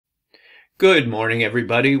Good morning,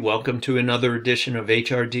 everybody. Welcome to another edition of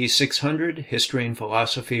HRD 600, History and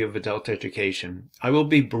Philosophy of Adult Education. I will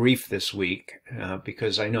be brief this week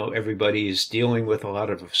because I know everybody is dealing with a lot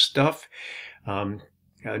of stuff. A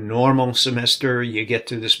normal semester, you get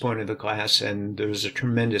to this point of the class and there's a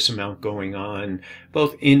tremendous amount going on,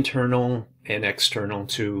 both internal and external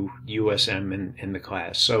to USM and the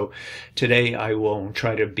class. So today I will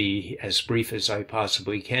try to be as brief as I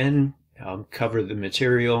possibly can. I'll cover the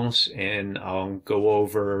materials and I'll go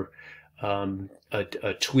over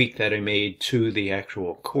a tweak that I made to the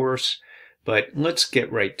actual course. But let's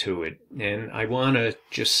get right to it. And I want to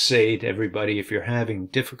just say to everybody, if you're having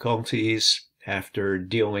difficulties after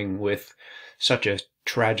dealing with such a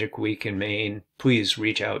tragic week in Maine, please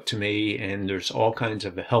reach out to me, and there's all kinds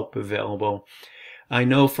of help available. I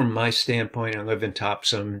know from my standpoint, I live in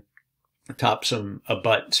Topsom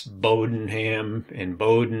abuts Bodenham and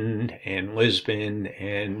Bowden and Lisbon,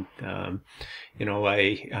 and I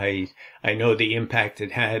know the impact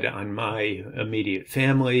it had on my immediate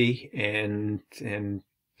family and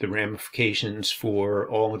the ramifications for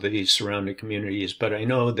all of these surrounding communities. But I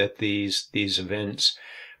know that these events,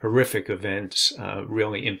 horrific events,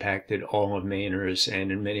 really impacted all of Mainers,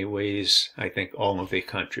 and in many ways, I think all of the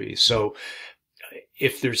country. So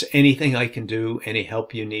if there's anything I can do, any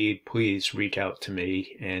help you need, please reach out to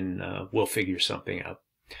me and we'll figure something out.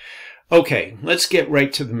 Okay, let's get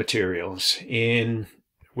right to the materials.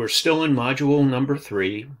 We're still in module number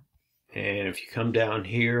 3. And if you come down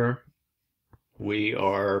here,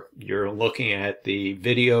 you're looking at the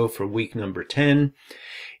video for week number 10.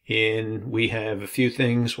 We have a few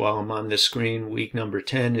things while I'm on the screen. Week number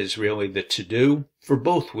 10 is really the to-do for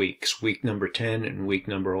both weeks, week number 10 and week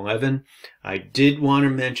number 11. I did want to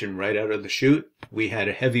mention right out of the chute, we had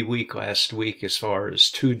a heavy week last week as far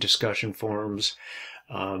as 2 discussion forums.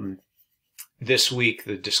 This week,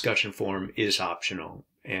 the discussion forum is optional.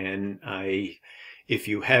 And if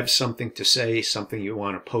you have something to say, something you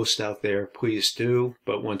want to post out there, please do.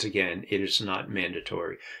 But once again, it is not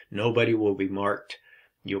mandatory. Nobody will be marked.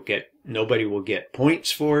 Nobody will get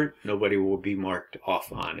points for it. Nobody will be marked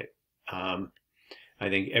off on it. I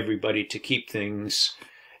think everybody, to keep things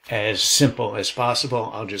as simple as possible,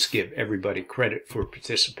 I'll just give everybody credit for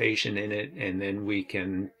participation in it, and then we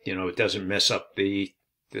can, it doesn't mess up the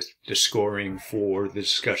scoring for the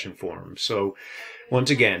discussion forum. So once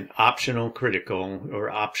again, optional critical or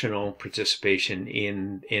optional participation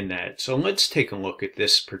in that. So let's take a look at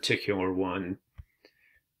this particular one.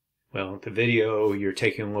 Well, the video you're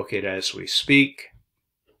taking a look at as we speak.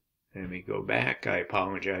 Let me go back. I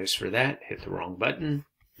apologize for that. Hit the wrong button.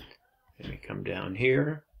 Let me come down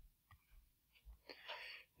here.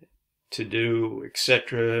 To do,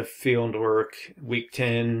 etc. Field work, week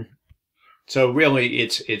 10. So really,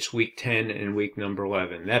 it's week 10 and week number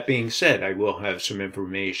 11. That being said, I will have some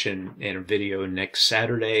information in a video next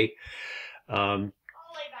Saturday.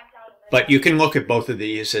 But you can look at both of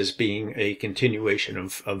these as being a continuation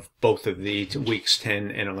of both of the weeks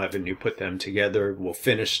 10 and 11. You put them together. We'll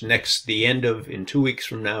finish in 2 weeks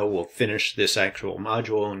from now, we'll finish this actual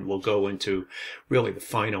module and we'll go into really the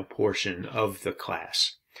final portion of the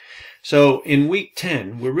class. So in week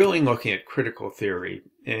 10, we're really looking at critical theory.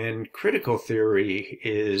 And critical theory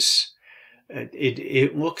is,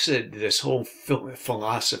 it looks at this whole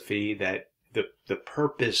philosophy that the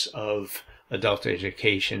purpose of adult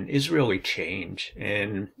education is really change,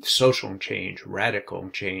 and social change, radical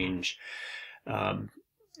change.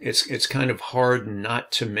 It's kind of hard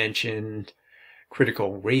not to mention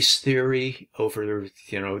critical race theory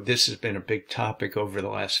this has been a big topic over the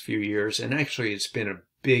last few years, and actually it's been a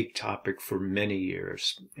big topic for many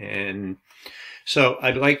years. And so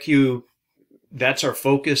that's our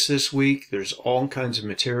focus this week. There's all kinds of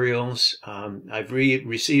materials. I've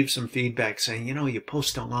received some feedback saying, you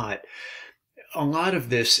post a lot. A lot of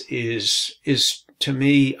this is to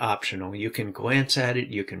me optional. You can glance at it,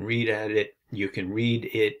 you can read at it, you can read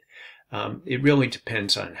it. It really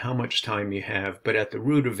depends on how much time you have, but at the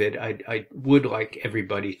root of it, I would like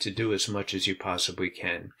everybody to do as much as you possibly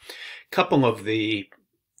can. A couple of the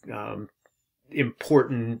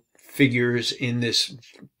important figures in this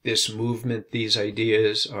movement, these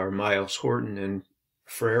ideas, are Miles Horton and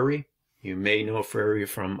Freire. You may know Freire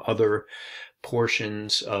from other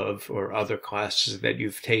portions of or other classes that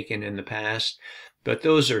you've taken in the past, but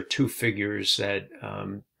those are 2 figures that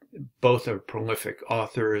both are prolific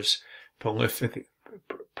authors, prolific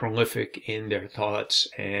in their thoughts,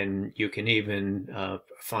 and you can even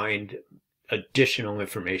find additional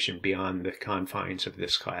information beyond the confines of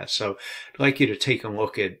this class. So I'd like you to take a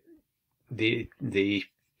look at the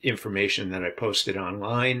information that I posted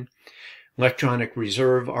online. Electronic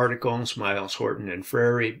Reserve articles, Miles Horton and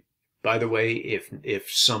Frary. By the way, if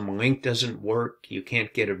some link doesn't work, you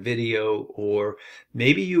can't get a video, or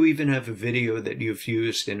maybe you even have a video that you've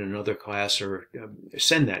used in another class, or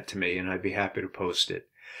send that to me and I'd be happy to post it.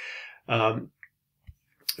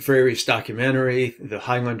 Frary's documentary, The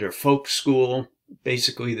Highlander Folk School.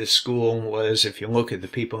 Basically, the school was, if you look at the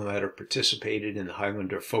people that have participated in the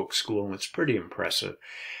Highlander Folk School, it's pretty impressive.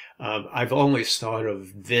 I've always thought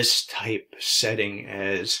of this type setting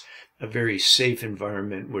as a very safe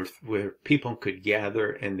environment where people could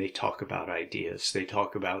gather and they talk about ideas. They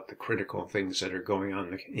talk about the critical things that are going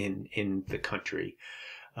on in the country.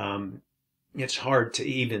 It's hard to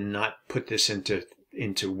even not put this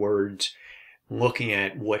into words, looking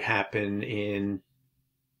at what happened in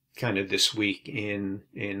kind of this week in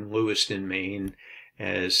Lewiston, Maine,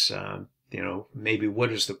 as you know, maybe what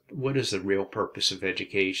is the real purpose of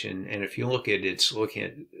education? And if you look at it's looking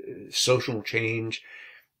at social change,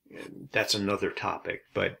 that's another topic.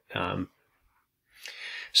 But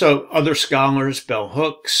so other scholars, Bell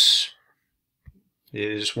Hooks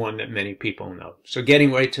is one that many people know. So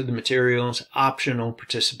getting right to the materials, optional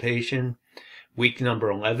participation. Week number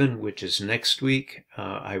 11, which is next week,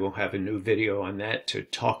 I will have a new video on that to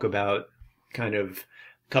talk about kind of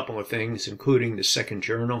a couple of things, including the second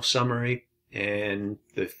journal summary and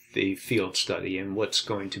the field study and what's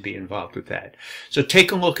going to be involved with that. So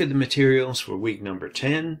take a look at the materials for week number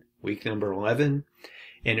 10, week number 11,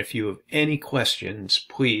 and if you have any questions,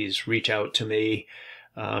 please reach out to me.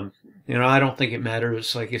 You know, I don't think it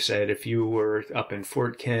matters, like I said, if you were up in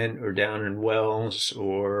Fort Kent or down in Wells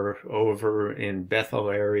or over in Bethel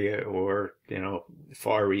area or, you know,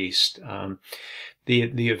 Far East.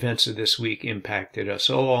 The events of this week impacted us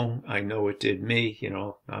all. I know it did me. You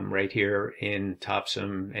know, I'm right here in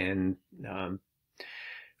Topsom, and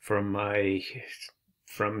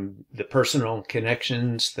from the personal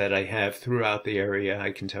connections that I have throughout the area,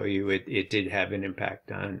 I can tell you it did have an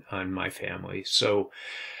impact on my family. So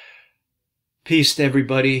peace to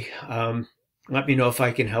everybody. Let me know if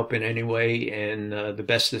I can help in any way, and the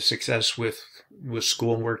best of success with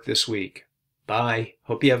schoolwork this week. Bye.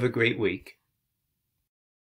 Hope you have a great week.